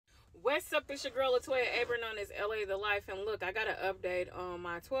What's up? It's your girl Latoya Aber, known as LA The Life. And look, I got an update on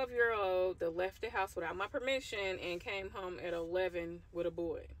my 12-year-old that left the house without my permission and came home at 11 with a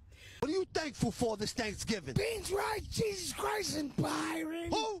boy. What are you thankful for this Thanksgiving? Beans, rice, Jesus Christ, and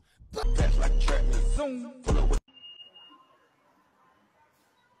Byron. Who? That's like trap me soon.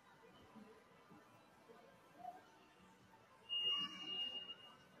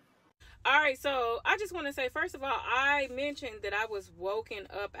 Alright, so I just want to say, first of all, I mentioned that I was woken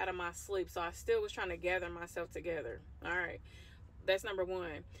up out of my sleep, so I still was trying to gather myself together. Alright, that's number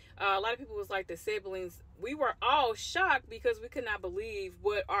one. A lot of people was like the siblings. We were all shocked because we could not believe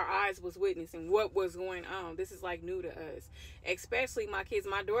what our eyes was witnessing, what was going on. This is like new to us, especially my kids.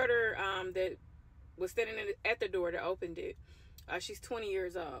 My daughter that was standing at the door that opened it, she's 20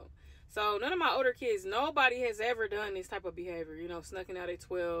 years old. So none of my older kids, nobody has ever done this type of behavior, you know, snucking out at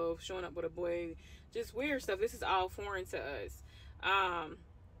 12, showing up with a boy, just weird stuff. This is all foreign to us.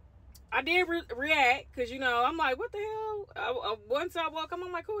 I did react because, you know, I'm like, what the hell? Once I walk, I'm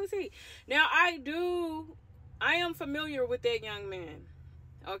like, who is he? Now, I am familiar with that young man,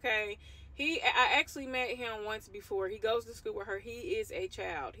 okay? I actually met him once before. He goes to school with her. He is a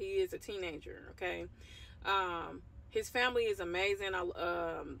child. He is a teenager, okay? His family is amazing.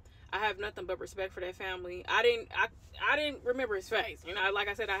 I have nothing but respect for that family. I didn't remember his face. You know, like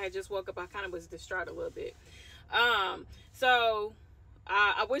I said, I had just woke up. I kind of was distraught a little bit. So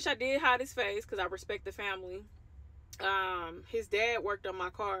I wish I did hide his face because I respect the family. His dad worked on my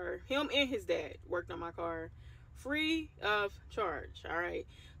car. Him and his dad worked on my car free of charge. All right.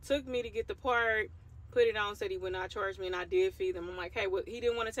 Took me to get the part, put it on, said he would not charge me, and I did feed them. I'm like, hey, well, he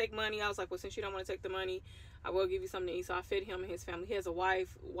didn't want to take money. I was like, well, since you don't want to take the money, I will give you something to eat. So I fed him and his family. He has a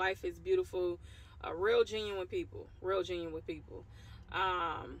wife. Wife is beautiful. Real genuine people. Real genuine people.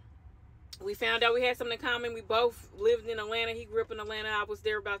 We found out we had something in common. We both lived in Atlanta. He grew up in Atlanta. I was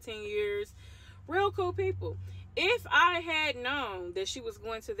there about 10 years. Real cool people. If I had known that she was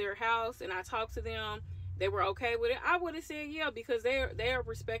going to their house and I talked to them, they were okay with it, I would have said yeah, because they are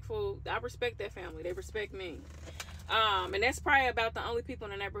respectful. I respect that family. They respect me. And that's probably about the only people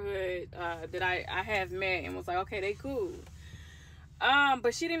in the neighborhood that I have met and was like, okay, they cool.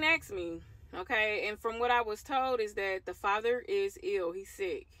 But she didn't ask me, okay? And from what I was told is that the father is ill. He's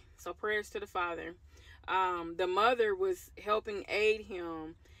sick. So prayers to the father. The mother was helping aid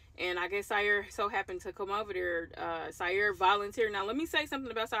him. And I guess Sire so happened to come over there. Sire volunteered. Now, let me say something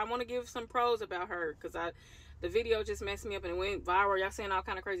about Sire. I want to give some pros about her because the video just messed me up and it went viral. Y'all saying all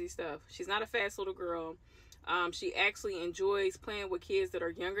kind of crazy stuff. She's not a fast little girl. She actually enjoys playing with kids that are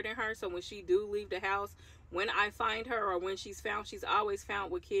younger than her. So when she do leave the house, when I find her or when she's always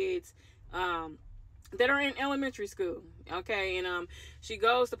found with kids that are in elementary school. Okay, and she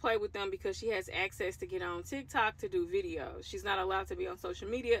goes to play with them because she has access to get on TikTok to do videos. She's not allowed to be on social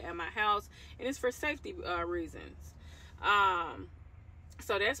media at my house, and it's for safety reasons.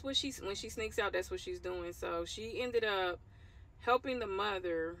 So that's what when she sneaks out, that's what she's doing. So she ended up helping the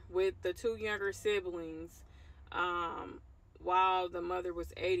mother with the two younger siblings while the mother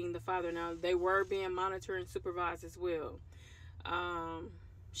was aiding the father. Now, they were being monitored and supervised as well.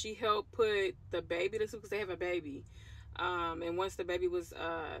 She helped put the baby to sleep because they have a baby. And once the baby was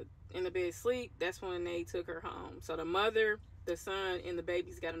in the bed asleep, that's when they took her home. So the mother, the son, and the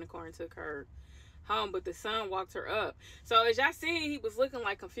babies got in the car and took her home, but the son walked her up. So as y'all see, he was looking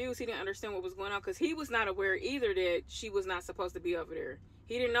like confused. He didn't understand what was going on because he was not aware either that she was not supposed to be over there.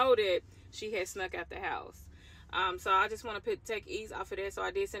 He didn't know that she had snuck out the house. So I just want to take ease off of that. So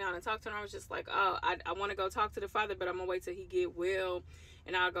I did sit down and talk to her. I was just like, oh, I want to go talk to the father, but I'm gonna wait till he get well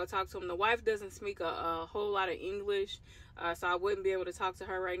and I'll go talk to him. The wife doesn't speak a whole lot of English, so I wouldn't be able to talk to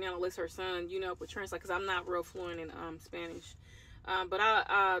her right now unless her son, you know, would translate, because I'm not real fluent in Spanish.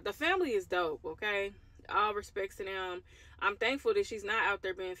 But the family is dope, okay? All respects to them. I'm thankful that she's not out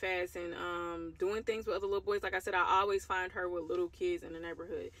there being fast and doing things with other little boys. Like I said, I always find her with little kids in the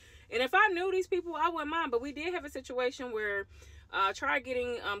neighborhood. And if I knew these people, I wouldn't mind. But we did have a situation where I tried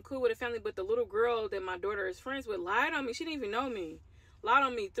getting cool with a family, but the little girl that my daughter is friends with lied on me. She didn't even know me. Lied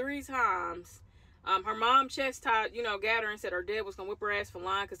on me 3 times. Her mom chastised, you know, got her and said her dad was going to whip her ass for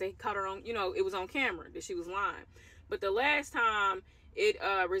lying because they caught her on, you know, it was on camera that she was lying. But the last time, it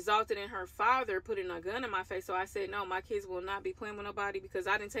resulted in her father putting a gun in my face. So I said, no, my kids will not be playing with nobody because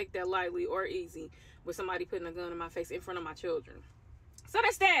I didn't take that lightly or easy with somebody putting a gun in my face in front of my children. So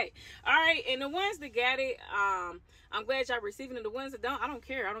that's that. All right, and the ones that got it, I'm glad y'all receiving it. The ones that don't, I don't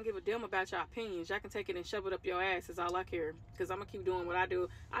care. I don't give a damn about your opinions. Y'all can take it and shove it up your ass. Is all I care. Because I'm going to keep doing what I do.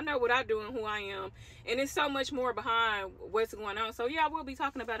 I know what I do and who I am. And there's so much more behind what's going on. So, yeah, I will be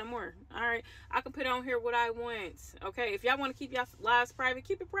talking about it more. All right. I can put on here what I want. Okay. If y'all want to keep y'all lives private,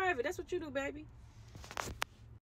 keep it private. That's what you do, baby.